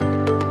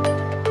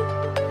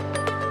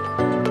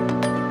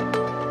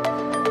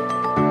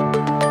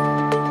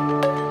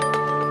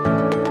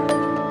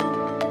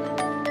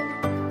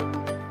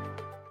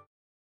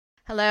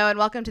and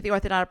welcome to the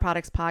Orthodontic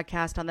Products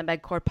Podcast on the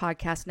MedCore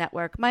Podcast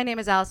Network. My name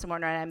is Allison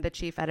Warner, and I'm the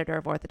Chief Editor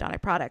of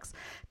Orthodontic Products.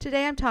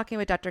 Today, I'm talking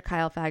with Dr.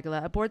 Kyle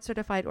Fagala, a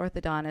board-certified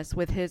orthodontist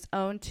with his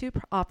own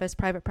two-office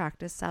private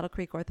practice, Saddle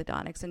Creek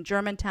Orthodontics, in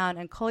Germantown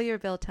and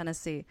Collierville,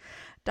 Tennessee.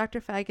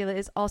 Dr. Fagala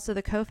is also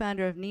the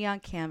co-founder of Neon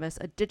Canvas,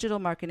 a digital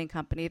marketing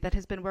company that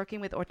has been working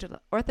with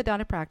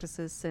orthodontic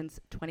practices since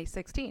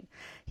 2016.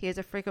 He is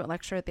a frequent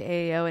lecturer at the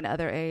AAO and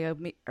other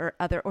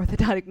other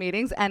orthodontic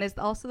meetings, and is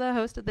also the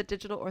host of the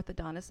Digital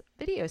Orthodontist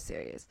video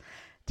series.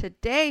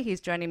 Today,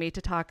 he's joining me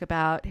to talk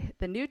about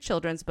the new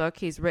children's book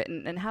he's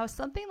written and how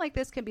something like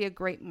this can be a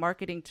great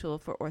marketing tool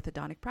for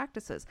orthodontic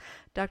practices.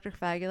 Dr.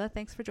 Fagala,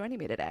 thanks for joining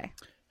me today.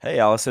 Hey,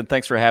 Allison,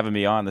 thanks for having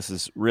me on. This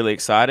is really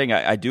exciting.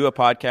 I do a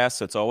podcast,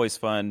 so it's always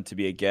fun to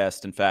be a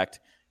guest. In fact,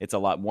 it's a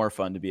lot more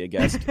fun to be a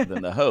guest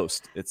than the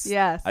host.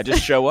 Yes. I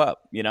just show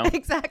up, you know?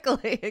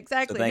 Exactly.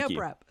 So no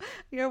prep.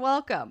 You're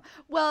welcome.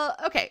 Well,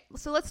 okay,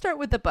 so let's start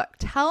with the book.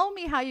 Tell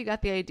me how you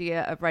got the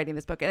idea of writing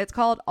this book. And it's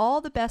called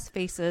All the Best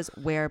Faces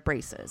Wear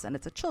Braces, and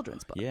it's a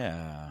children's book.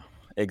 Yeah,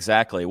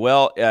 exactly.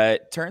 Well,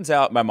 it turns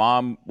out my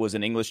mom was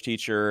an English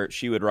teacher.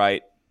 She would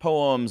write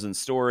poems and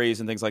stories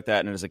and things like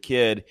that. And as a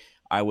kid,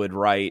 I would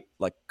write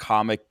like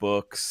comic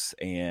books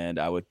and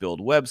I would build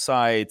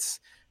websites.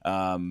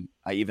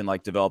 I even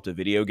developed a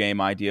video game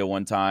idea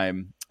one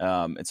time.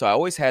 And so I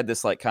always had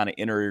this kind of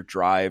inner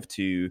drive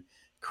to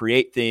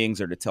create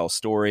things or to tell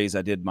stories.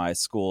 I did my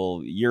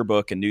school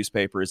yearbook and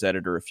newspaper as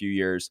editor a few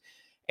years,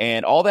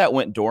 and all that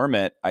went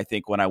dormant, I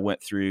think, when I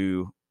went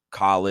through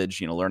college,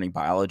 learning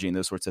biology and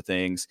those sorts of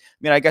things. I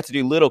mean, I got to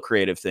do little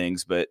creative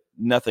things, but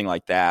nothing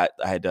like that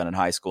I had done in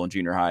high school and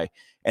junior high.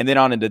 And then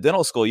on into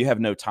dental school, you have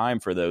no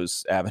time for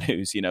those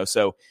avenues,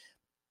 So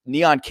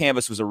Neon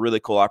Canvas was a really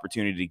cool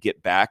opportunity to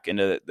get back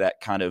into that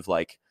kind of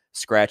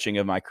scratching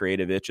of my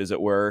creative itch, as it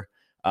were.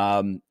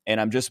 And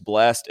I'm just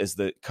blessed as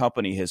the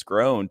company has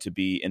grown to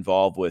be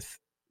involved with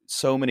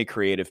so many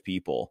creative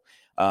people.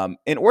 And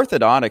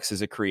orthodontics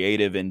is a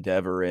creative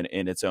endeavor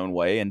in its own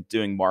way, and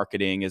doing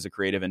marketing is a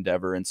creative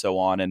endeavor and so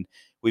on. And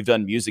we've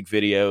done music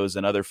videos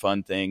and other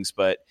fun things,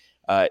 but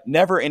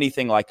never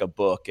anything like a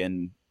book.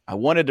 And I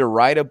wanted to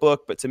write a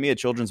book, but to me, a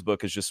children's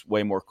book is just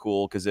way more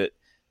cool because it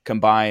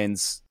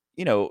combines,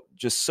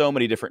 just so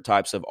many different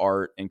types of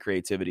art and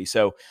creativity.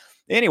 So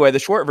anyway, the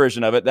short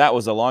version of it, that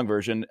was a long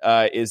version,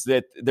 is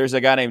that there's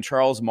a guy named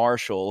Charles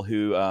Marshall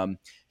who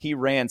he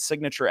ran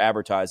Signature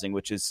Advertising,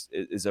 which is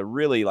a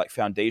really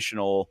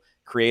foundational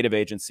creative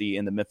agency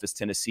in the Memphis,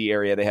 Tennessee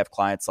area. They have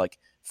clients like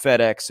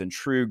FedEx and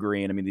True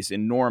Green. I mean, these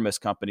enormous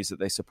companies that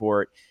they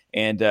support.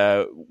 And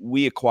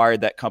we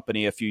acquired that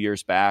company a few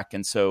years back.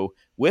 And so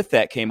with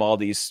that came all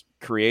these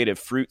creative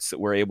fruits that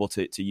we're able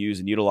to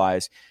use and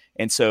utilize.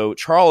 And so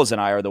Charles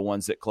and I are the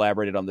ones that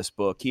collaborated on this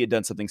book. He had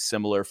done something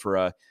similar for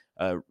a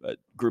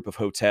group of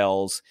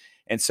hotels.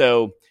 And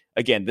so,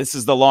 again, this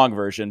is the long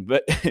version,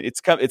 but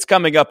it's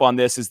coming up on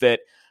this, is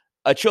that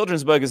a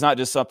children's book is not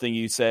just something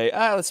you say,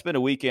 let's spend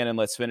a weekend and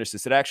let's finish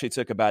this. It actually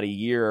took about a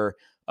year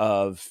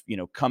of,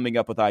 coming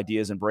up with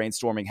ideas and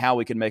brainstorming how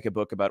we can make a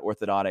book about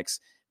orthodontics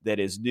that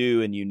is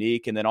new and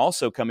unique. And then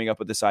also coming up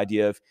with this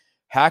idea of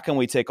how can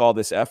we take all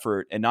this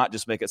effort and not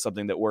just make it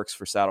something that works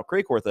for Saddle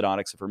Creek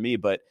Orthodontics for me,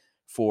 but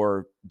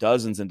for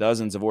dozens and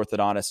dozens of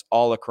orthodontists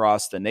all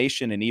across the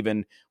nation. And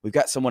even we've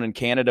got someone in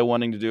Canada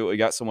wanting to do it. We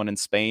got someone in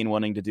Spain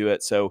wanting to do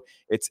it. So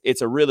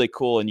it's a really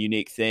cool and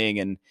unique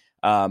thing.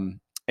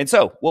 And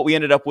so what we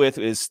ended up with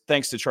is,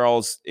 thanks to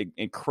Charles'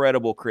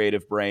 incredible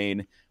creative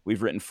brain,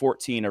 we've written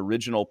 14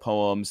 original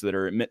poems that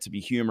are meant to be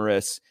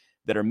humorous,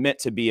 that are meant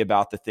to be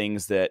about the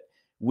things that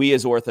we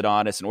as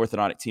orthodontists and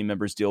orthodontic team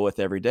members deal with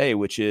every day,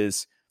 which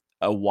is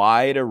a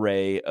wide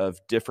array of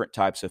different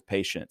types of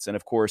patients. And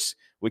of course,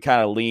 we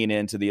kind of lean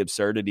into the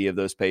absurdity of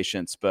those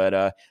patients,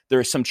 but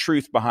there's some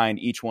truth behind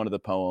each one of the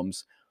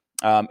poems.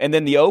 And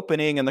then the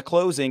opening and the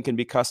closing can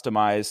be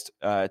customized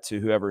to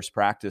whoever's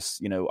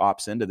practice,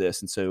 opts into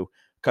this. And so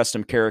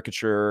custom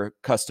caricature,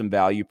 custom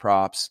value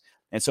props.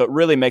 And so it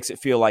really makes it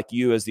feel like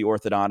you as the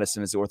orthodontist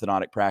and as the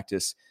orthodontic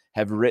practice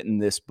have written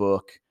this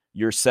book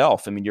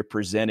yourself. I mean, you're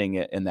presenting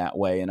it in that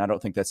way. And I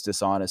don't think that's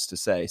dishonest to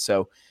say.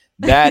 So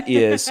that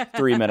is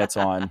 3 minutes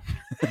on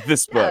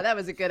this book. Yeah, that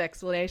was a good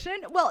explanation.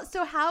 Well,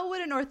 so how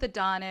would an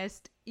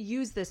orthodontist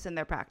use this in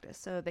their practice?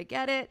 So they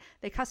get it,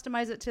 they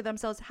customize it to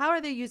themselves. How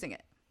are they using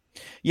it?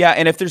 Yeah,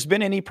 and if there's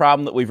been any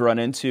problem that we've run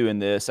into in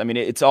this, I mean,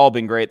 it's all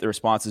been great. The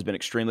response has been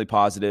extremely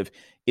positive.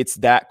 It's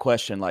that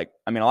question, I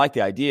like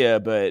the idea,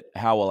 but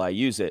how will I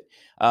use it?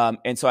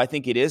 And so I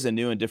think it is a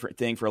new and different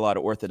thing for a lot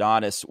of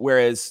orthodontists,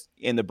 whereas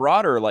in the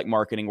broader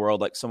marketing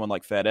world, someone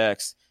like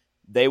FedEx,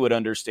 they would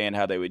understand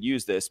how they would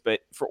use this.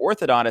 But for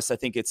orthodontists, I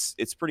think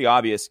it's pretty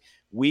obvious.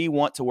 We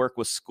want to work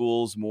with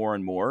schools more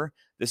and more.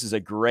 This is a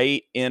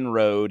great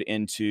inroad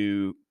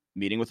into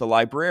meeting with a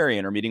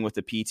librarian or meeting with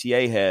the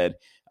PTA head,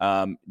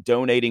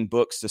 donating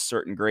books to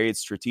certain grades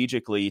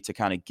strategically to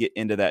kind of get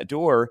into that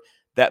door.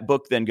 That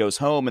book then goes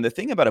home. And the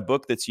thing about a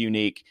book that's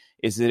unique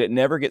is that it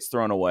never gets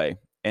thrown away.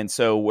 And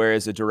so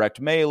whereas a direct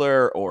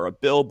mailer or a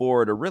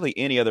billboard or really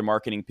any other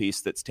marketing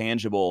piece that's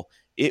tangible,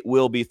 it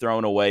will be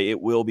thrown away.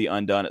 It will be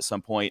undone at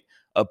some point.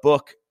 A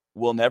book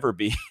will never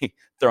be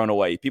thrown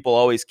away. People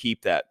always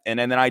keep that. And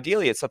then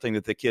ideally, it's something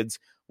that the kids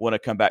want to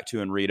come back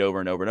to and read over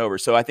and over and over.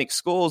 So I think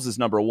schools is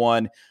number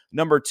one.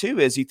 Number two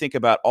is you think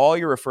about all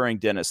your referring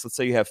dentists. Let's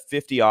say you have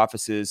 50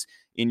 offices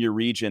in your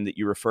region that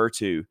you refer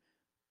to.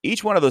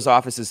 Each one of those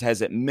offices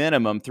has at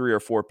minimum 3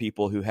 or 4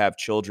 people who have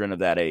children of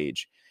that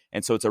age.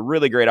 And so it's a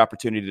really great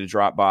opportunity to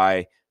drop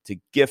by, to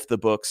gift the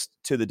books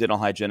to the dental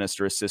hygienist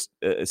or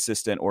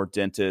assistant or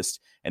dentist,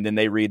 and then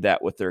they read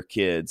that with their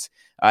kids.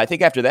 I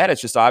think after that,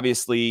 it's just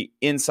obviously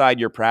inside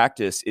your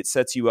practice, it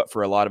sets you up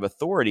for a lot of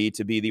authority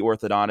to be the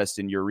orthodontist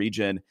in your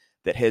region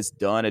that has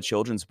done a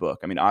children's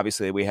book. I mean,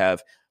 obviously we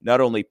have not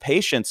only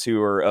patients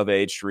who are of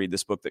age to read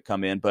this book that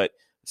come in, but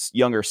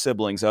younger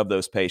siblings of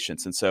those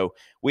patients. And so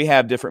we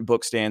have different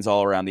book stands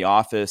all around the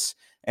office,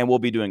 and we'll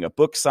be doing a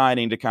book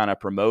signing to kind of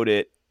promote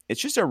it.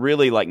 It's just a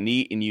really like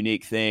neat and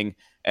unique thing.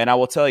 And I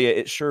will tell you,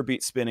 it sure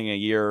beats spending a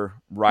year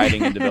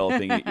writing and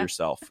developing it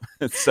yourself.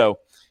 So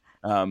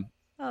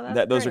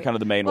those are kind of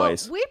the main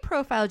ways. We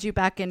profiled you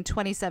back in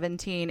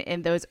 2017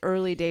 in those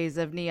early days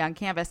of Neon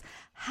Canvas.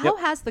 How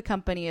has the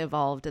company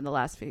evolved in the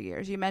last few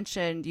years? You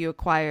mentioned you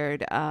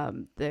acquired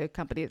the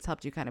company that's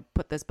helped you kind of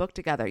put this book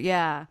together.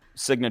 Yeah.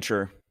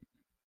 Signature.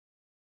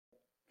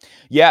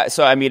 Yeah.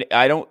 So, I mean,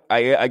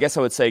 I guess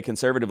I would say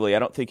conservatively, I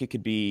don't think it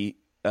could be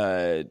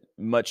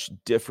much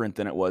different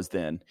than it was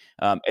then.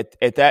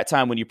 At that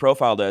time, when you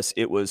profiled us,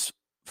 it was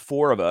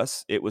 4 of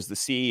us. It was the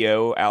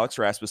CEO, Alex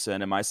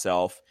Rasmussen, and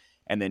myself,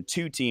 and then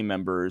 2 team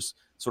members,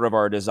 sort of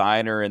our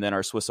designer and then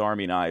our Swiss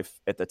Army knife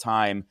at the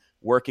time,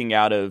 working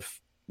out of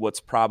what's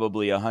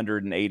probably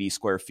 180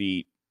 square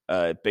feet,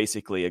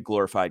 basically a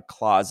glorified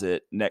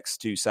closet next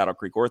to Saddle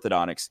Creek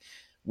Orthodontics.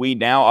 We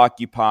now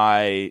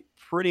occupy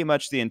pretty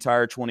much the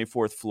entire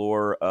 24th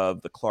floor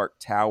of the Clark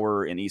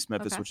Tower in East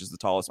Memphis, which is the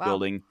tallest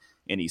building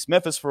in East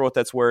Memphis for what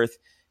that's worth.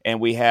 And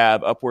we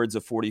have upwards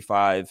of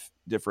 45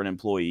 different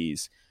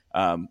employees.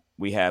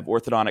 We have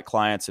orthodontic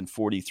clients in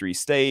 43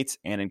 states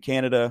and in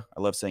Canada.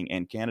 I love saying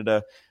 "and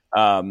Canada."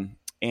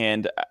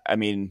 And I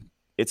mean,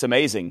 it's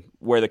amazing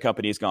where the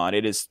company has gone.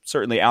 It has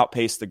certainly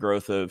outpaced the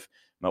growth of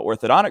my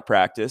orthodontic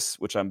practice,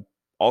 which I'm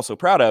also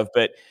proud of,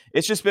 but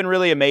it's just been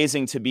really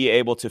amazing to be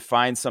able to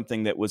find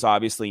something that was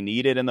obviously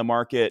needed in the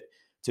market,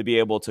 to be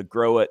able to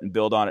grow it and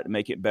build on it and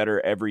make it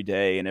better every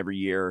day and every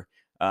year.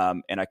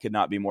 And I could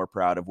not be more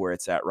proud of where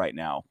it's at right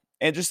now.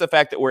 And just the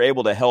fact that we're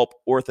able to help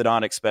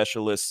orthodontic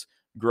specialists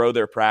grow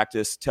their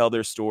practice, tell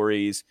their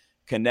stories,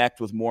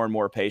 connect with more and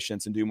more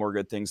patients, and do more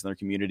good things in their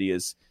community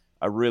is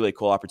a really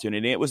cool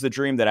opportunity. It was the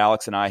dream that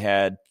Alex and I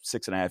had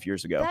 6.5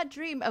 years ago. That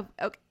dream of,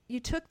 okay, you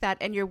took that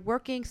and you're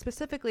working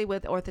specifically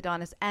with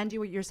orthodontists, and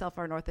you yourself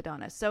are an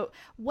orthodontist. So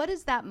what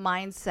does that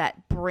mindset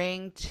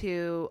bring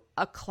to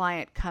a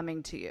client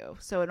coming to you?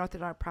 So an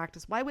orthodontic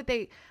practice,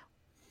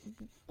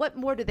 what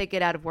more do they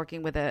get out of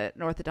working with an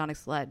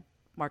orthodontics-led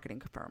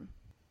marketing firm?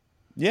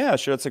 Yeah,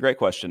 sure. That's a great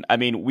question. I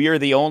mean, we are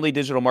the only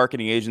digital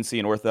marketing agency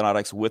in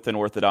orthodontics with an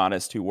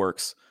orthodontist who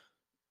works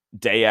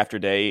day after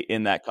day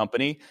in that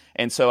company.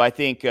 And so I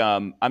think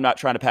I'm not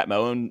trying to pat my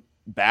own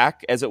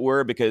back, as it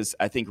were, because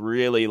I think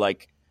really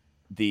like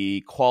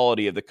the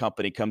quality of the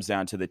company comes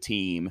down to the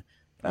team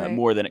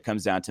more than it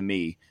comes down to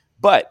me.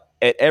 But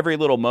at every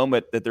little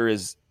moment that there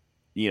is,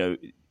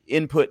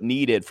 input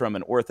needed from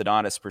an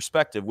orthodontist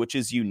perspective, which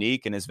is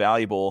unique and is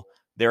valuable,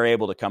 they're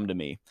able to come to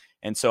me.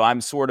 And so I'm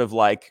sort of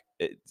like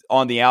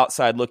on the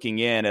outside looking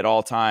in at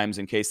all times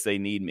in case they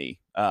need me.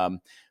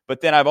 But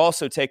then I've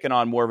also taken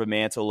on more of a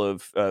mantle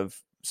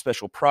of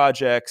special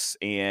projects,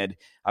 and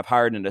I've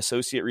hired an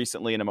associate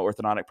recently in my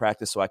orthodontic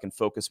practice so I can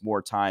focus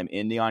more time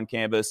in Neon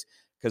Canvas,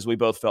 because we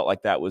both felt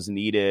like that was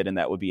needed and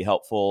that would be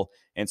helpful.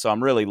 And so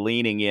I'm really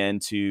leaning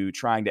into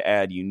trying to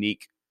add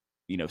unique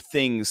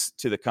things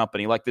to the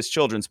company, like this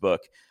children's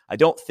book. I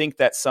don't think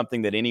that's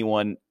something that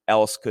anyone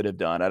else could have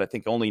done. I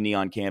think only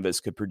Neon Canvas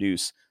could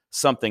produce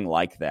something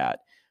like that.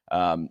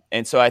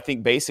 And so I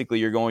think basically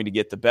you're going to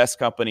get the best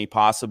company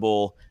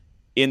possible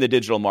in the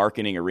digital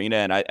marketing arena.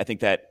 And I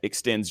think that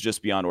extends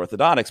just beyond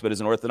orthodontics. But as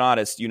an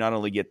orthodontist, you not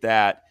only get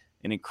that,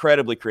 an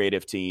incredibly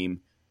creative team,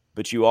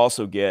 but you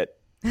also get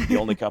the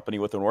only company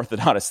with an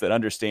orthodontist that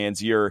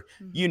understands your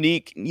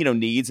unique,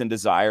 needs and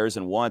desires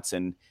and wants.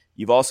 And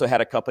you've also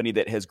had a company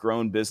that has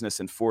grown business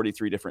in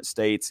 43 different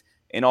states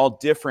in all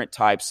different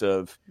types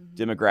of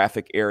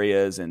demographic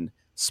areas, and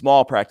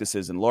small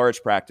practices and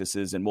large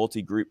practices and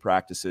multi-group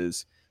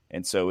practices.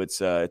 And so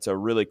it's a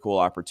really cool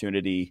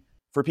opportunity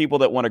for people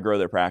that want to grow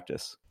their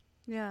practice.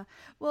 Yeah.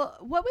 Well,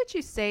 what would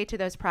you say to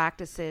those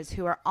practices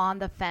who are on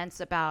the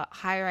fence about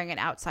hiring an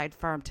outside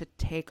firm to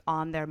take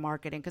on their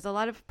marketing? Because a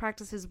lot of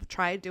practices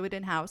try to do it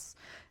in-house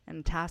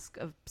and task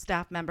a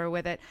staff member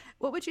with it.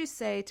 What would you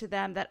say to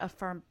them that a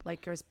firm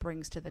like yours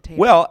brings to the table?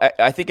 Well,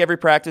 I think every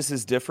practice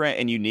is different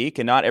and unique,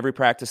 and not every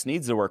practice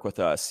needs to work with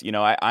us.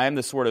 I am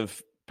the sort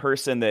of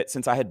person that,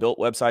 since I had built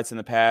websites in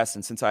the past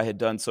and since I had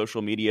done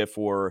social media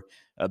for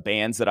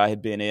bands that I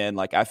had been in,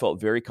 like I felt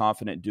very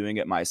confident doing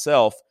it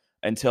myself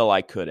until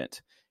I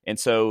couldn't. And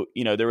so,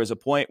 there was a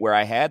point where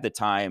I had the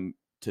time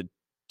to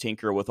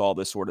tinker with all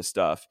this sort of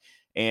stuff.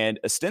 And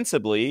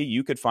ostensibly,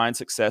 you could find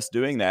success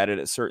doing that at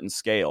a certain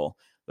scale.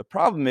 The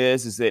problem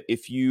is that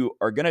if you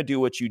are going to do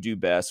what you do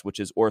best, which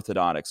is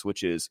orthodontics,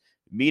 which is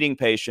meeting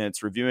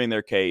patients, reviewing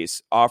their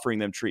case, offering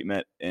them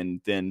treatment, and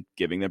then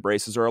giving them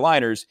braces or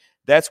aligners,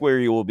 that's where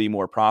you will be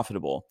more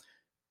profitable.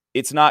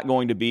 It's not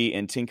going to be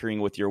in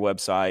tinkering with your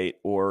website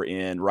or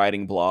in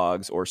writing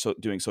blogs or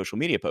doing social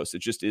media posts.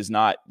 It just is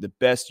not the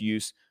best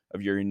use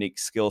of your unique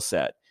skill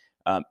set.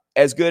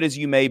 As good as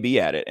you may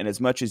be at it and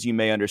as much as you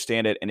may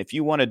understand it, and if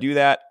you want to do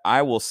that,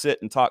 I will sit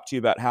and talk to you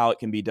about how it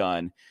can be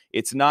done.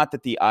 It's not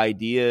that the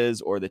ideas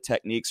or the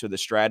techniques or the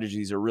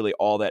strategies are really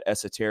all that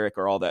esoteric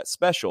or all that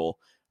special.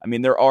 I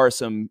mean, there are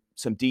some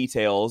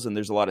details and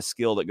there's a lot of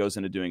skill that goes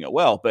into doing it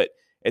well. But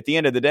at the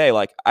end of the day,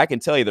 like I can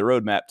tell you the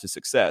roadmap to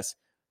success.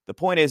 The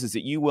point is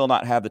that you will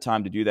not have the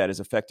time to do that as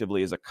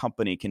effectively as a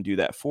company can do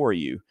that for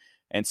you.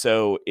 And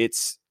so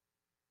it's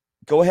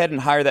go ahead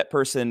and hire that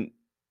person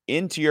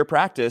into your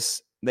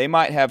practice. They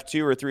might have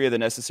 2 or 3 of the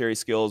necessary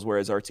skills,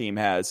 whereas our team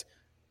has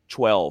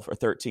 12 or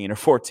 13 or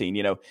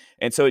 14,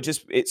 And so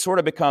it sort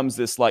of becomes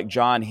this like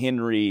John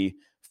Henry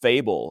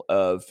fable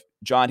of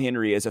John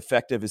Henry, as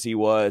effective as he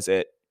was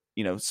at,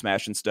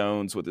 smashing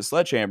stones with a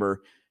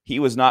sledgehammer, he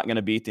was not going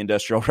to beat the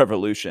Industrial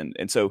Revolution.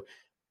 And so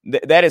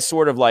that is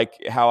sort of like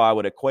how I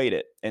would equate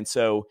it. And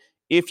so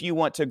if you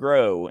want to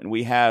grow, and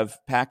we have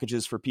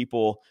packages for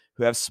people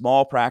who have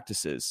small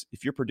practices,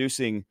 if you're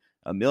producing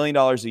 $1 million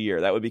a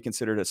year, that would be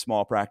considered a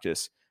small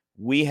practice.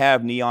 We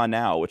have Neon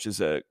Now, which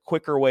is a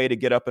quicker way to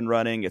get up and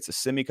running. It's a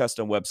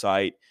semi-custom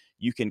website.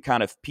 You can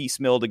kind of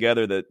piecemeal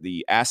together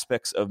the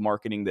aspects of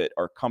marketing that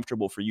are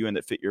comfortable for you and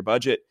that fit your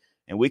budget.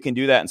 And we can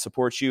do that and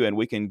support you, and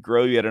we can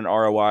grow you at an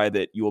ROI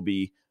that you will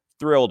be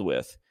thrilled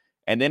with.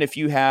 And then if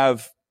you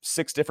have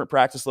 6 different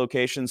practice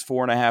locations,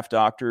 4.5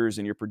 doctors,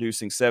 and you're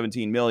producing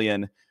 17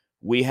 million,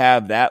 we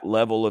have that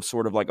level of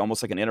sort of like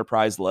almost like an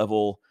enterprise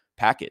level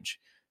package.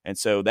 And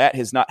so that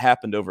has not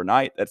happened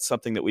overnight. That's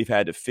something that we've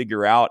had to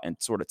figure out and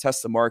sort of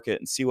test the market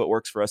and see what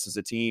works for us as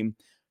a team.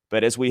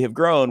 But as we have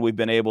grown, we've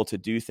been able to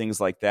do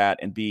things like that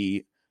and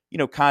be,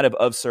 kind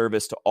of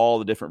service to all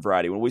the different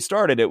variety. When we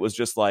started, it was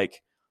just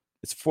like,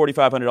 it's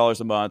 $4,500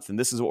 a month, and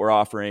this is what we're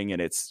offering,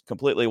 and it's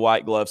completely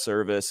white glove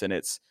service, and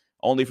it's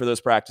only for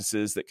those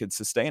practices that could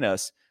sustain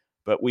us.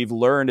 But we've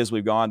learned as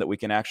we've gone that we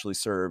can actually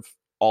serve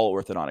all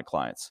orthodontic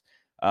clients.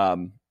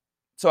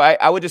 So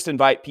I would just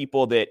invite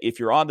people that if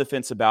you're on the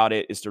fence about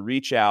it, is to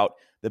reach out.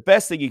 The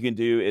best thing you can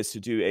do is to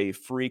do a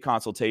free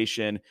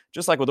consultation,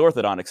 just like with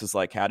orthodontics. It's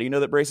like, how do you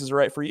know that braces are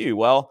right for you?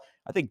 Well,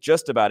 I think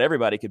just about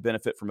everybody could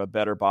benefit from a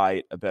better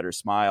bite, a better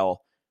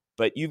smile,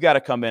 but you've got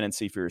to come in and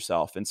see for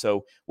yourself. And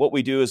so what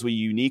we do is we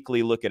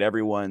uniquely look at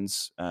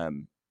everyone's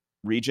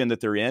region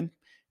that they're in,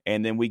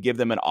 and then we give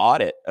them an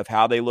audit of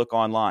how they look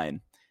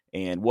online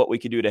and what we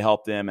could do to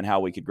help them and how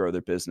we could grow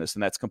their business.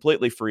 And that's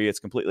completely free. It's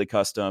completely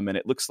custom. And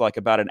it looks like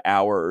about an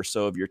hour or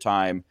so of your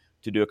time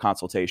to do a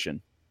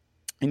consultation.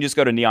 And just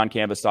go to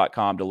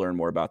neoncanvas.com to learn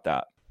more about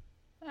that.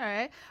 All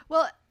right.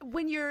 Well,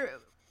 when you're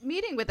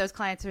meeting with those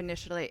clients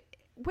initially,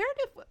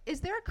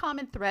 is there a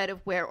common thread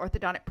of where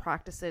orthodontic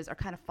practices are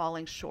kind of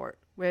falling short,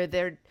 where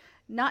they're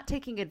not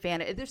taking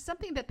advantage? There's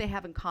something that they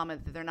have in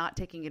common that they're not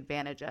taking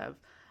advantage of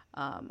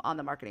on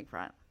the marketing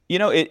front.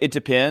 It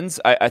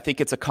depends. I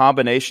think it's a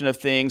combination of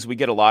things. We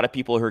get a lot of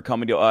people who are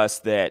coming to us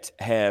that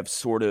have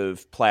sort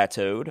of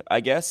plateaued,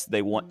 I guess.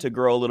 They want to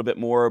grow a little bit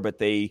more, but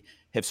they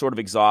have sort of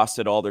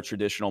exhausted all their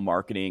traditional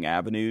marketing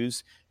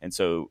avenues. And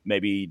so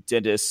maybe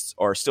dentists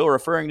are still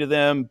referring to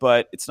them,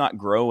 but it's not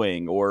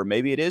growing, or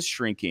maybe it is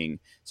shrinking.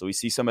 So we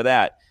see some of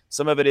that.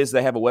 Some of it is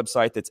they have a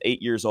website that's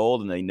 8 years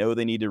old and they know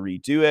they need to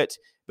redo it.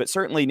 But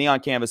certainly Neon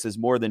Canvas is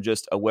more than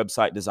just a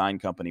website design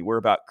company. We're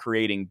about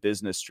creating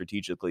business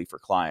strategically for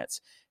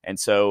clients. And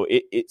so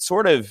it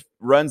sort of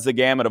runs the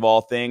gamut of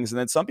all things. And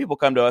then some people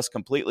come to us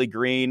completely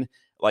green.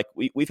 Like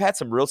we've had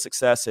some real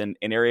success in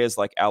areas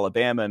like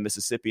Alabama and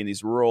Mississippi, in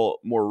these more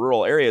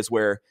rural areas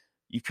where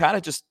you kind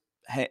of just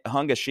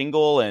hung a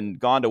shingle and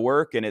gone to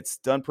work and it's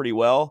done pretty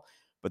well.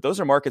 But those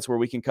are markets where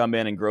we can come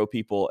in and grow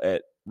people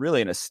at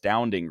really an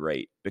astounding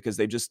rate because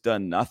they've just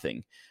done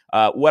nothing.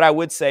 What I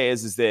would say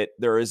is that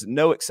there is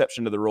no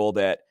exception to the rule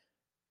that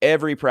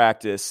every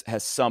practice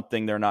has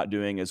something they're not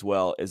doing as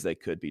well as they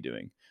could be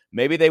doing.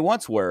 Maybe they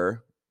once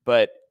were,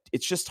 but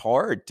it's just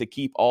hard to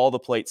keep all the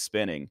plates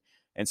spinning.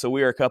 And so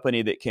we are a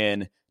company that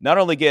can not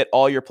only get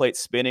all your plates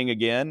spinning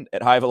again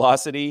at high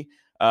velocity,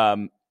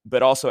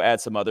 but also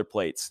add some other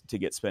plates to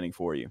get spinning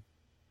for you.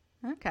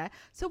 Okay.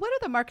 So what are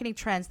the marketing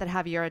trends that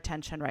have your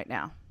attention right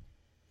now?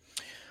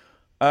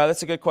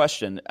 That's a good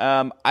question.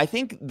 I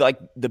think like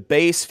the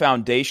base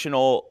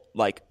foundational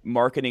like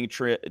marketing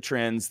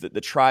trends, that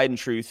the tried and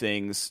true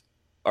things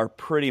are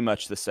pretty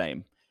much the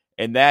same.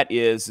 And that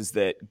is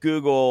that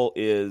Google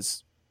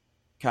is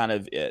kind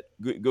of it.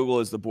 Google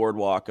is the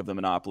boardwalk of the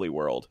monopoly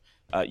world.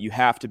 You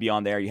have to be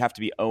on there. You have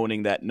to be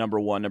owning that number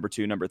one, number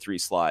two, number three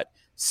slot.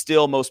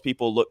 Still, most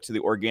people look to the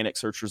organic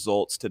search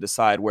results to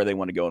decide where they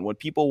want to go. And when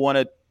people want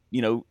to,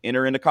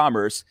 enter into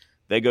commerce,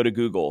 they go to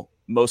Google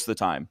most of the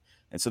time.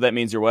 And so that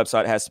means your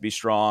website has to be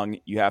strong.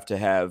 You have to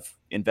have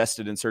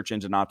invested in search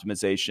engine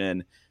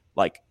optimization.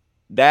 Like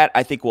that,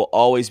 I think will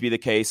always be the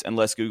case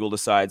unless Google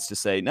decides to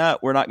say, no,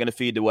 we're not going to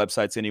feed to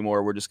websites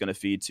anymore. We're just going to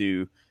feed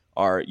to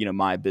our,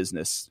 my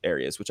business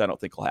areas, which I don't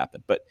think will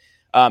happen. But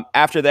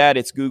after that,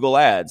 it's Google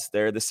Ads.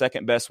 They're the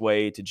second best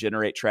way to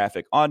generate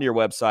traffic onto your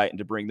website and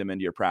to bring them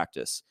into your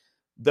practice.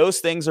 Those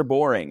things are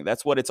boring.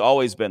 That's what it's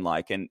always been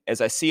like. And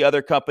as I see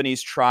other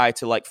companies try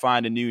to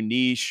find a new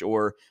niche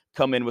or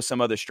come in with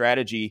some other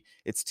strategy,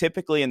 it's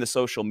typically in the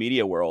social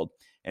media world.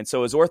 And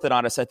so as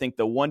orthodontists, I think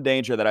the one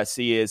danger that I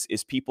see is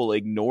people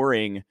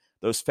ignoring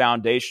those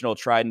foundational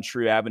tried and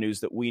true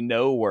avenues that we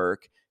know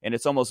work. And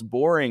it's almost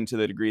boring to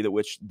the degree that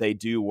which they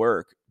do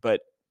work,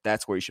 but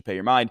that's where you should pay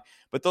your mind.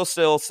 But they'll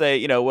still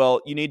say,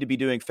 well, you need to be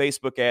doing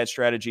Facebook ad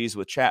strategies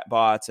with chat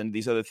bots and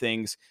these other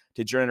things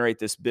to generate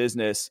this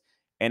business.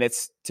 And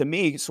it's, to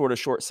me, sort of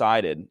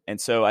short-sighted. And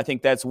so I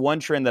think that's one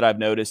trend that I've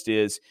noticed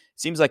is it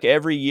seems like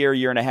every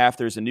year and a half,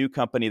 there's a new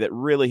company that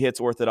really hits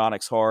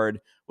orthodontics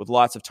hard with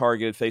lots of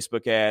targeted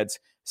Facebook ads,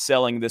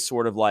 selling this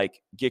sort of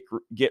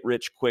get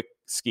rich quick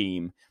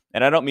scheme.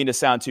 And I don't mean to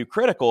sound too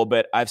critical,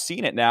 but I've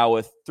seen it now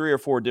with 3 or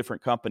 4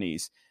 different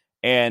companies.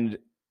 And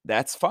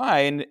that's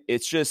fine.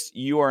 It's just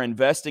you are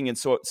investing in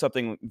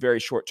something very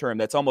short-term.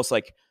 That's almost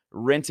like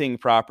renting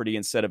property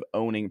instead of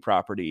owning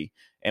property.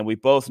 And we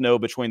both know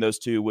between those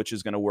two, which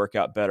is going to work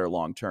out better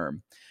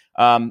long-term.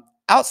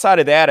 Outside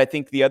of that, I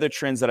think the other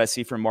trends that I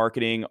see from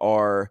marketing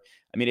are,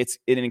 it's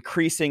an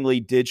increasingly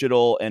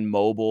digital and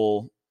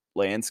mobile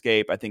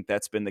landscape. I think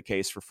that's been the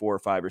case for 4 or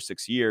 5 or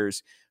 6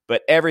 years,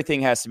 but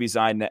everything has to be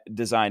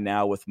designed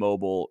now with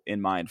mobile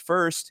in mind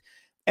first.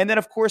 And then,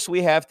 of course,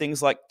 we have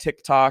things like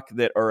TikTok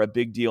that are a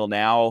big deal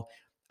now.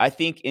 I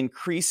think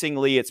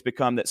increasingly it's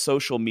become that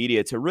social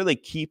media, to really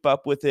keep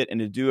up with it and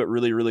to do it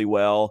really, really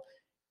well,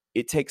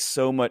 it takes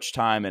so much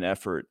time and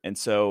effort. And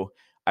so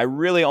I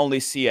really only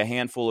see a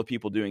handful of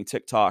people doing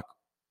TikTok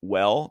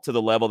well to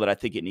the level that I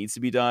think it needs to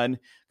be done.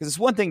 Because it's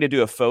one thing to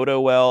do a photo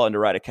well and to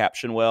write a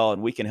caption well,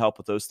 and we can help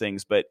with those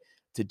things. But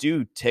to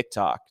do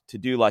TikTok, to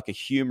do like a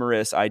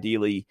humorous,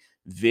 ideally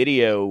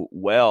video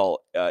well,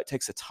 it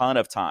takes a ton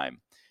of time.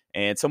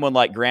 And someone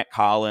like Grant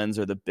Collins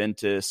or The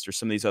Bentist or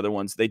some of these other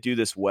ones, they do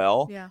this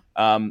well. Yeah.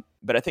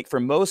 But I think for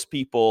most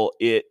people,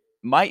 it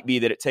might be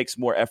that it takes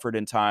more effort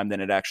and time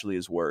than it actually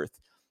is worth.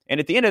 And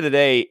at the end of the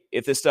day,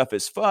 if this stuff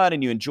is fun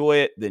and you enjoy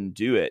it, then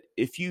do it.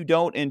 If you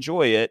don't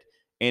enjoy it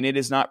and it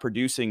is not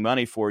producing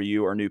money for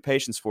you or new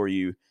patients for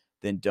you,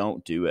 then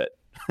don't do it.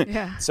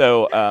 Yeah.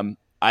 So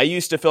I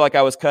used to feel like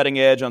I was cutting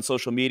edge on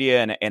social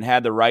media and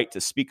had the right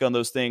to speak on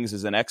those things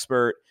as an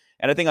expert.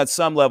 And I think on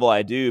some level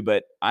I do,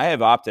 but I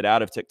have opted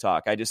out of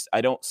TikTok.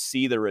 I don't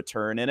see the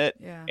return in it,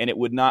 and it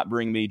would not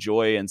bring me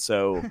joy. And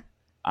so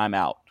I'm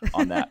out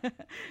on that.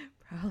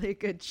 Probably a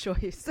good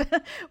choice.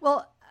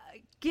 Well,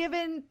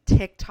 given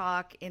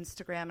TikTok,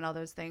 Instagram, and all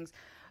those things,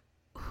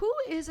 who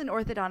is an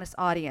orthodontist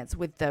audience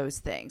with those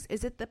things?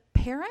 Is it the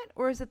parent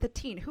or is it the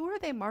teen? Who are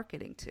they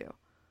marketing to?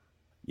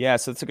 Yeah,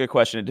 so that's a good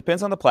question. It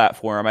depends on the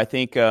platform. I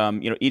think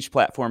each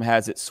platform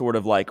has its sort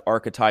of like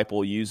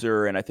archetypal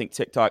user, and I think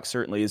TikTok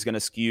certainly is going to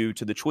skew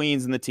to the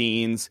tweens and the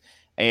teens.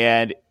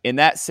 And in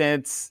that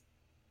sense,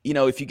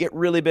 if you get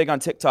really big on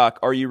TikTok,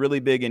 are you really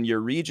big in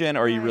your region?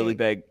 Are you really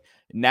big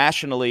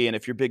nationally? And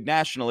if you're big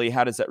nationally,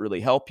 how does that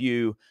really help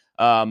you?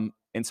 And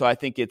so I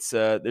think it's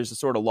there's a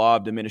sort of law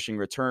of diminishing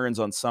returns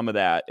on some of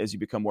that as you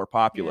become more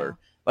popular,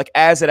 like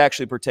as it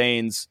actually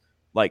pertains,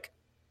 like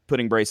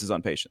putting braces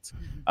on patients.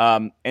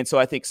 And so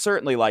I think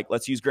certainly, like,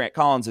 let's use Grant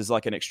Collins as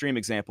like an extreme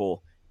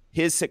example.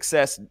 His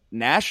success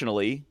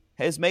nationally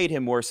has made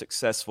him more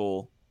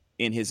successful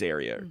in his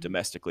area, or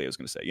domestically, I was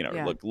going to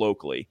say, like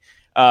locally.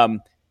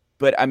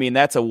 But I mean,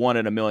 that's a 1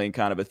 in a million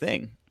kind of a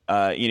thing.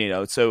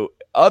 So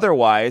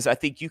otherwise, I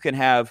think you can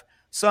have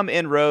some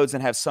inroads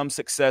and have some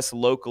success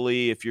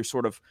locally if you're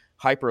sort of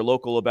hyper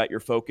local about your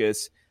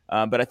focus.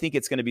 But I think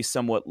it's going to be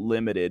somewhat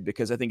limited,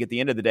 because I think at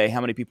the end of the day,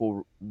 how many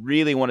people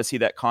really want to see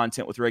that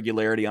content with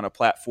regularity on a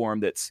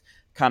platform that's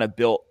kind of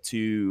built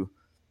to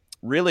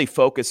really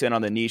focus in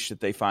on the niche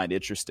that they find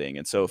interesting?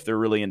 And so if they're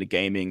really into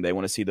gaming, they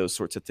want to see those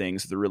sorts of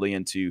things. If they're really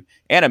into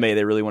anime,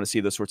 they really want to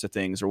see those sorts of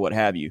things, or what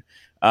have you.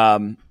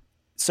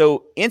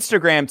 So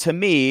Instagram, to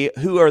me,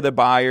 who are the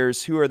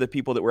buyers? Who are the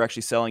people that we're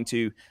actually selling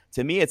to?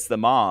 To me, it's the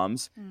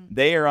moms.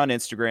 They are on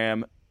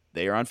Instagram.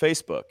 They are on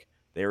Facebook.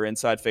 They are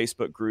inside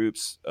Facebook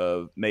groups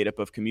made up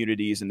of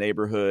communities and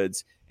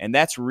neighborhoods. And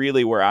that's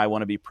really where I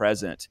want to be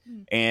present.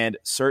 And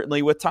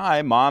certainly with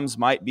time, moms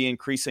might be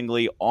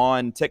increasingly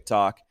on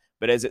TikTok.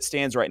 But as it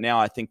stands right now,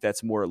 I think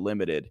that's more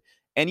limited.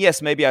 And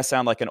yes, maybe I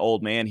sound like an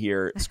old man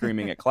here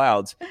screaming at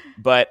clouds,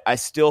 but I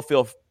still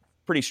feel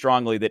pretty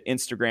strongly that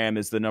Instagram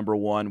is the number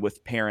one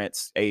with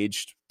parents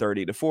aged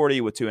 30 to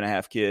 40 with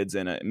 2.5 kids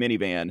and a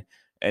minivan,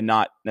 and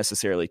not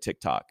necessarily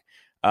TikTok.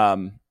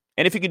 And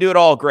And if you can do it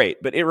all,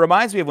 great. But it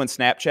reminds me of when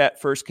Snapchat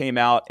first came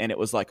out and it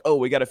was like, oh,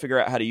 we got to figure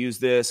out how to use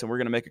this, and we're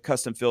going to make a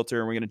custom filter,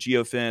 and we're going to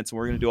geofence, and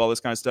we're going to do all this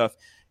kind of stuff.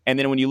 And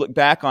then when you look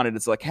back on it,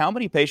 it's like, how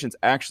many patients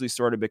actually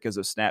started because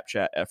of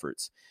Snapchat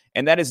efforts?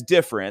 And that is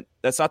different.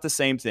 That's not the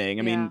same thing.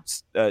 I mean,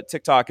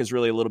 TikTok is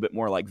really a little bit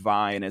more like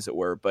Vine, as it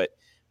were. But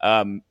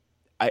I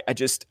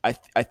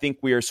think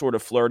we are sort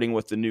of flirting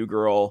with the new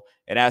girl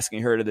and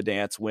asking her to the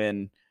dance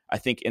when I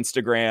think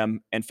Instagram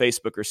and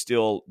Facebook are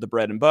still the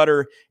bread and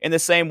butter, in the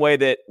same way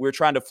that we're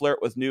trying to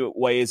flirt with new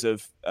ways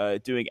of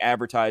doing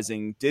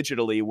advertising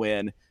digitally,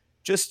 when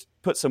just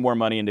put some more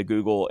money into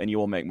Google and you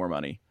will make more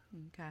money.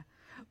 Okay.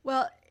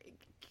 Well,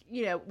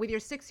 with your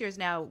 6 years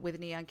now with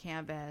Neon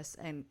Canvas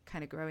and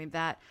kind of growing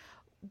that,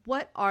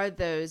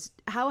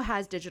 how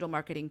has digital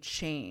marketing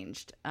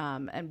changed,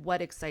 and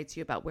what excites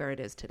you about where it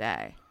is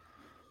today?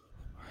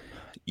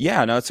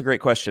 Yeah, no, that's a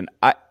great question.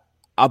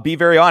 I'll be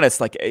very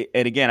honest.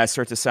 And again, I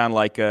start to sound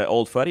like an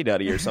old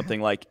fuddy-duddy or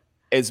something. Like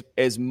as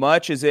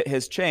much as it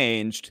has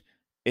changed,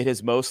 it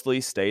has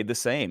mostly stayed the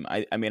same.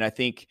 I mean, I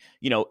think,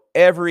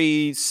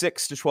 every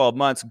 6 to 12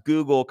 months,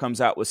 Google comes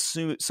out with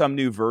some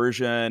new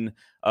version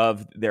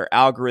of their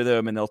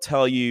algorithm, and they'll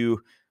tell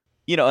you,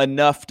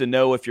 enough to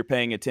know if you're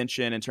paying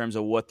attention in terms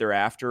of what they're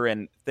after.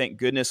 And thank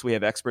goodness we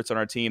have experts on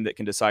our team that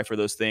can decipher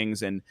those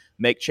things and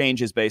make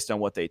changes based on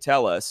what they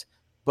tell us.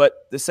 But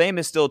the same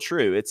is still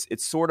true.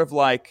 It's sort of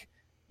like,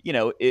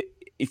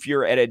 if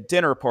you're at a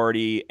dinner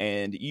party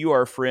and you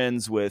are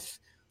friends with,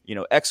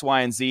 X,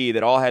 Y, and Z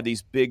that all have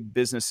these big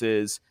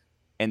businesses,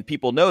 and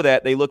people know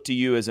that, they look to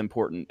you as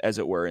important, as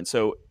it were. And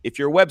so if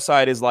your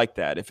website is like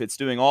that, if it's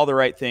doing all the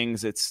right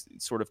things, it's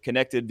sort of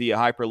connected via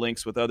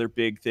hyperlinks with other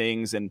big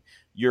things, and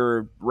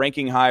you're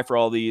ranking high for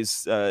all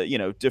these,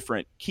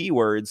 different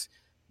keywords,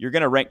 you're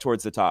going to rank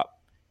towards the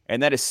top.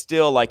 And that is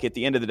still, like, at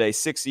the end of the day,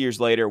 6 years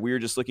later, we're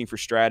just looking for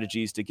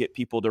strategies to get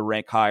people to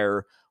rank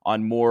higher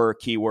on more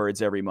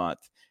keywords every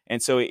month.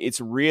 And so it's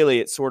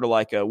sort of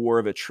like a war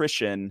of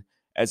attrition,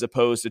 as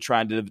opposed to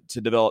trying to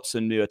develop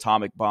some new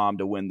atomic bomb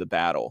to win the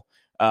battle.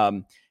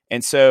 And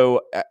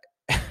so,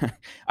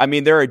 I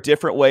mean, there are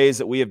different ways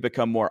that we have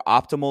become more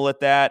optimal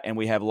at that. And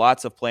we have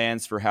lots of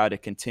plans for how to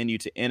continue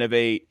to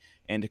innovate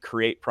and to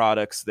create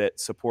products that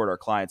support our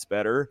clients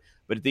better.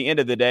 But at the end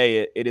of the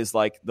day, it is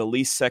like the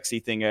least sexy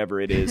thing ever.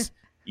 It is,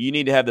 you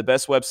need to have the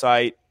best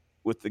website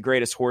with the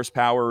greatest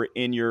horsepower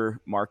in your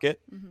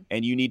market. Mm-hmm.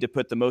 And you need to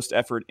put the most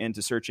effort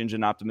into search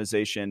engine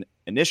optimization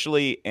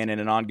initially and in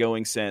an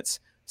ongoing sense,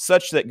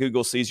 such that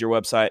Google sees your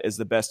website as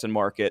the best in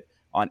market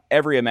on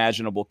every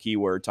imaginable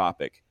keyword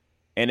topic.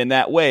 And in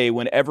that way,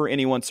 whenever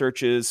anyone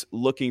searches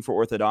looking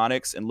for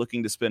orthodontics and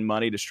looking to spend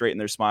money to straighten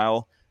their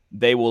smile,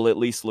 they will at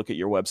least look at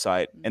your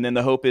website. And then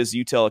the hope is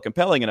you tell a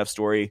compelling enough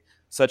story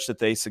such that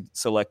they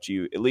select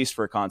you, at least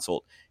for a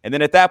consult. And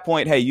then at that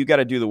point, hey, you got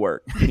to do the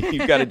work.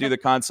 You've got to do the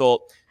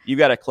consult. You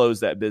got to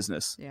close that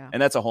business. Yeah.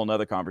 And that's a whole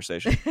nother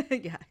conversation.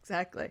 Yeah,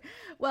 exactly.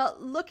 Well,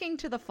 looking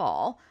to the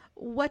fall,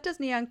 what does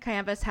Neon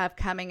Canvas have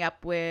coming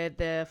up with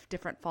the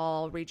different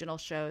fall regional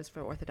shows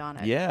for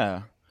orthodontics?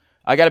 Yeah.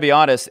 I got to be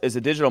honest, as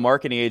a digital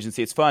marketing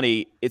agency, it's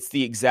funny. It's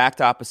the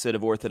exact opposite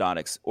of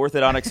orthodontics.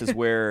 Orthodontics is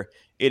where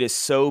it is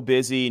so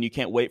busy and you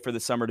can't wait for the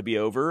summer to be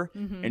over.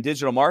 Mm-hmm. And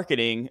digital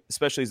marketing,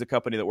 especially as a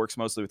company that works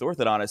mostly with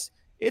orthodontists,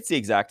 it's the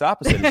exact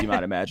opposite, as you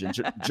might imagine.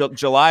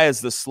 July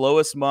is the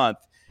slowest month.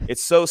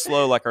 It's so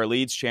slow, like our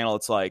leads channel.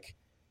 It's like,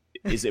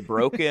 is it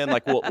broken?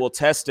 Like we'll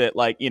test it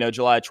like,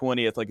 July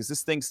 20th. Like, is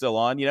this thing still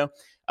on,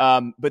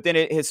 But then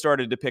it has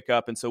started to pick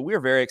up. And so we're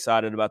very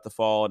excited about the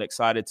fall and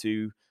excited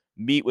to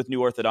meet with new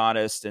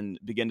orthodontists and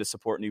begin to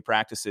support new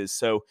practices.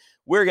 So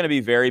we're going to be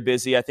very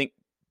busy. I think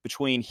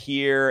between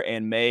here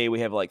and May,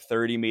 we have like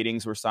 30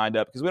 meetings we're signed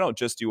up, because we don't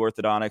just do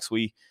orthodontics.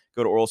 We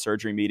go to oral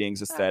surgery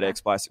meetings,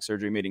 aesthetics, plastic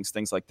surgery meetings,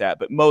 things like that,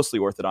 but mostly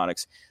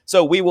orthodontics.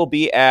 So we will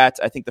be at,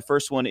 I think the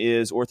first one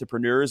is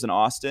Orthopreneurs in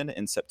Austin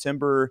in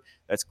September.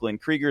 That's Glenn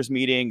Krieger's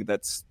meeting.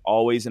 That's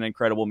always an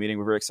incredible meeting.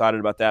 We're very excited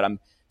about that. I'm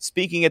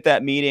speaking at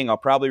that meeting. I'll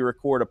probably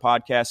record a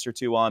podcast or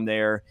two while I'm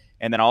there,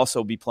 and then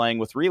also be playing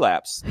with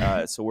Relapse.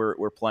 So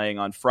we're playing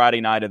on Friday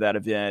night of that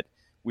event.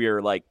 We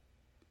are like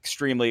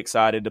extremely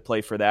excited to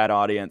play for that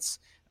audience.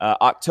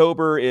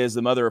 October is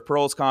the Mother of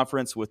Pearls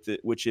conference,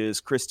 which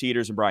is Chris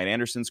Teeters and Brian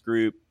Anderson's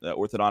group, the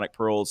Orthodontic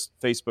Pearls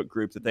Facebook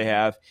group that they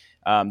have.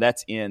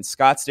 That's in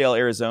Scottsdale,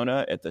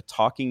 Arizona at the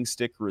Talking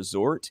Stick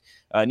Resort.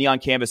 Neon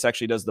Canvas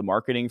actually does the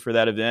marketing for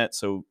that event,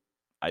 so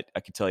I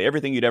can tell you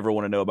everything you'd ever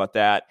want to know about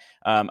that.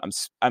 I'm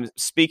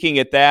speaking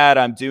at that.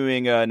 I'm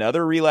doing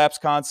another Relapse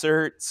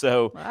concert,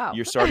 so wow.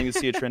 You're starting to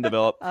see a trend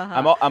develop.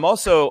 Uh-huh. I'm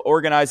also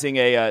organizing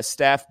a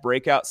staff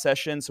breakout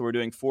session, so we're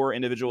doing 4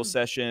 individual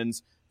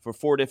sessions for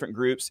 4 different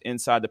groups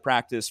inside the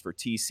practice, for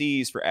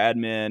TCs, for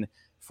admin,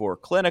 for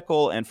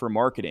clinical, and for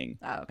marketing.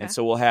 Oh, okay. And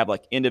so we'll have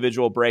like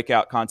individual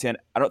breakout content.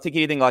 I don't think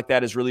anything like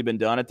that has really been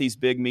done at these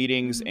big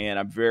meetings, and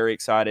I'm very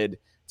excited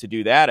to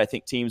do that. I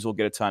think teams will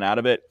get a ton out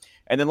of it.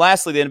 And then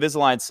lastly, the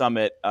Invisalign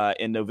Summit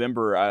in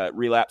November,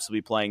 Relapse will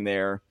be playing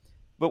there.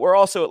 but we're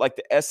also at like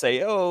the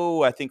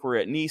SAO. I think we're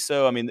at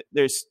NISO. I mean,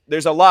 there's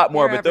a lot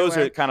more, You're but those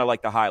everywhere. are kind of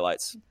like the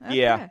highlights. Okay.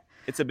 Yeah,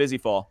 it's a busy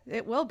fall.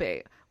 It will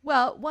be.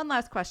 Well, one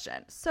last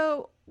question.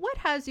 So what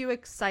has you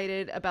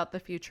excited about the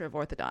future of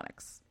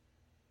orthodontics?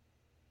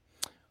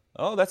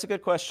 Oh, that's a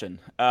good question.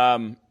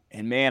 And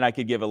man, I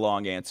could give a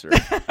long answer.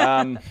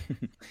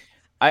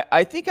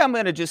 I think I'm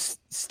going to just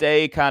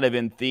stay kind of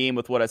in theme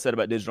with what I said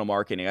about digital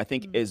marketing. I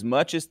think as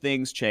much as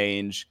things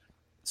change,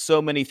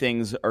 so many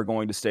things are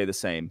going to stay the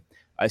same.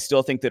 I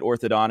still think that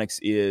orthodontics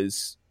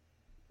is,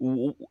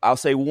 I'll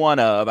say one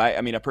of,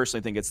 I mean, I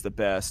personally think it's the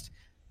best,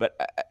 but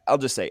I'll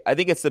just say, I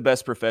think it's the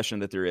best profession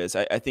that there is.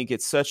 I think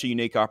it's such a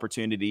unique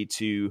opportunity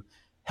to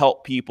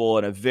help people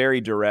in a very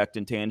direct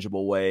and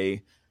tangible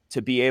way,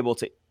 to be able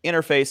to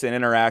interface and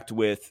interact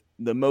with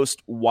the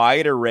most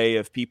wide array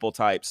of people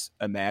types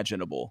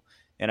imaginable.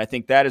 And I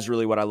think that is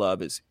really what I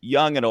love, is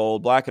young and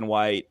old, black and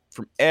white,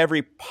 from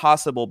every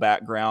possible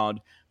background,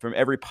 from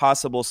every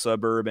possible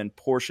suburb and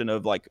portion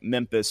of like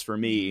Memphis for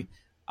me.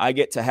 I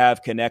get to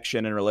have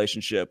connection and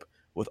relationship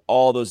with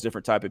all those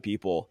different type of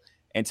people.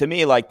 And to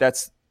me, like,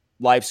 that's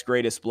life's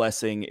greatest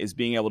blessing, is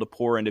being able to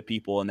pour into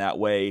people in that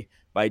way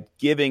by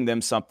giving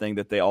them something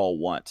that they all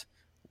want.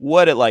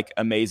 What a like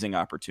amazing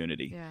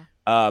opportunity. Yeah.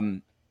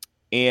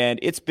 And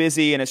it's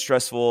busy and it's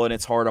stressful and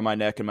it's hard on my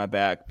neck and my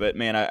back, but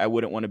man, I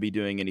wouldn't want to be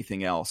doing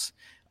anything else.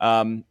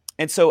 And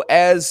so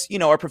as,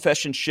 our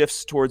profession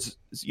shifts towards,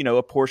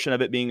 a portion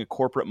of it being a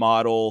corporate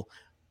model,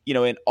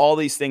 and all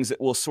these things that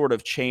will sort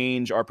of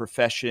change our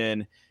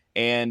profession,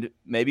 and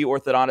maybe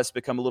orthodontists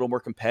become a little more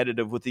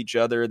competitive with each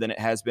other than it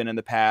has been in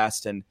the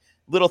past, and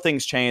little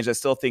things change, I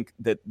still think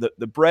that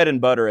the bread and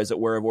butter, as it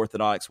were, of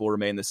orthodontics will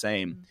remain the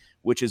same,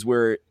 which is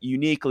we're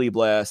uniquely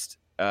blessed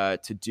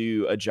to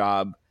do a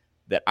job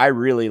that I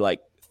really like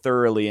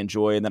thoroughly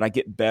enjoy and that I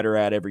get better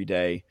at every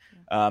day.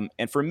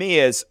 And for me,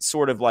 as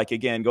sort of like,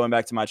 again, going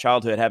back to my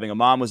childhood, having a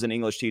mom who was an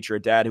English teacher,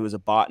 a dad who was a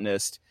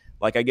botanist,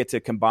 like I get to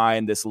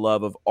combine this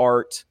love of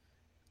art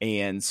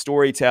and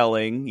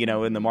storytelling,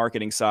 in the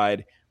marketing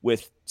side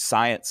with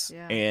science.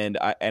 Yeah. And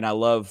I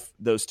love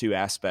those two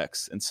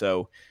aspects. And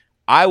so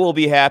I will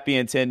be happy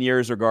in 10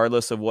 years,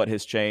 regardless of what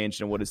has changed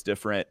and what is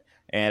different.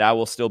 And I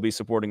will still be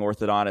supporting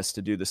orthodontists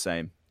to do the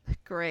same.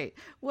 Great.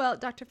 Well,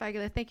 Dr.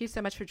 Fagala, thank you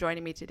so much for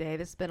joining me today.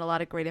 This has been a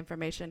lot of great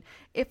information.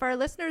 If our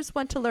listeners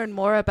want to learn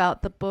more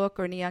about the book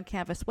or Neon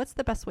Canvas, what's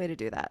the best way to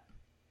do that?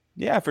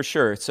 Yeah, for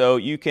sure. So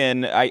you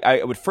can,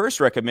 I would first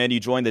recommend you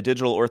join the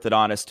Digital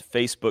Orthodontist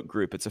Facebook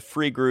group. It's a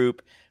free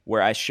group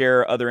where I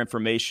share other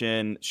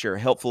information, share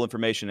helpful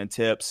information and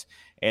tips,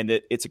 and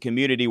it's a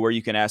community where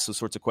you can ask those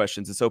sorts of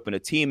questions. It's open to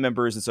team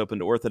members. It's open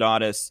to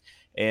orthodontists.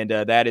 And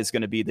that is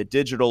going to be the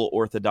Digital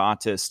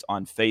Orthodontist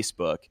on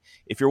Facebook.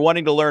 If you're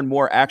wanting to learn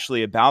more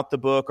actually about the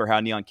book or how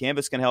Neon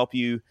Canvas can help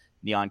you,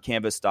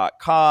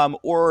 neoncanvas.com,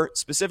 or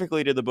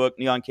specifically to the book,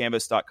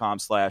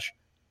 neoncanvas.com/book,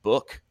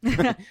 BOOK.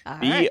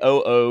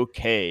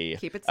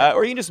 Keep it simple.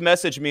 Or you can just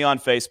message me on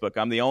Facebook.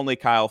 I'm the only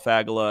Kyle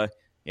Fagala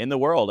in the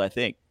world, I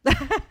think.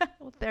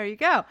 Well, there you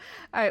go. All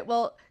right.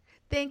 Well,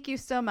 thank you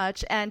so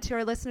much. And to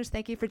our listeners,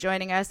 thank you for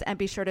joining us. And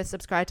be sure to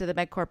subscribe to the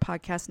MedCore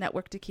Podcast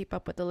Network to keep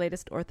up with the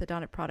latest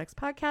orthodontic products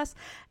podcasts.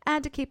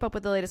 And to keep up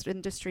with the latest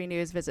industry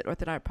news, visit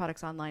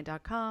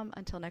orthodonticproductsonline.com.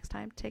 Until next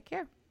time, take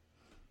care.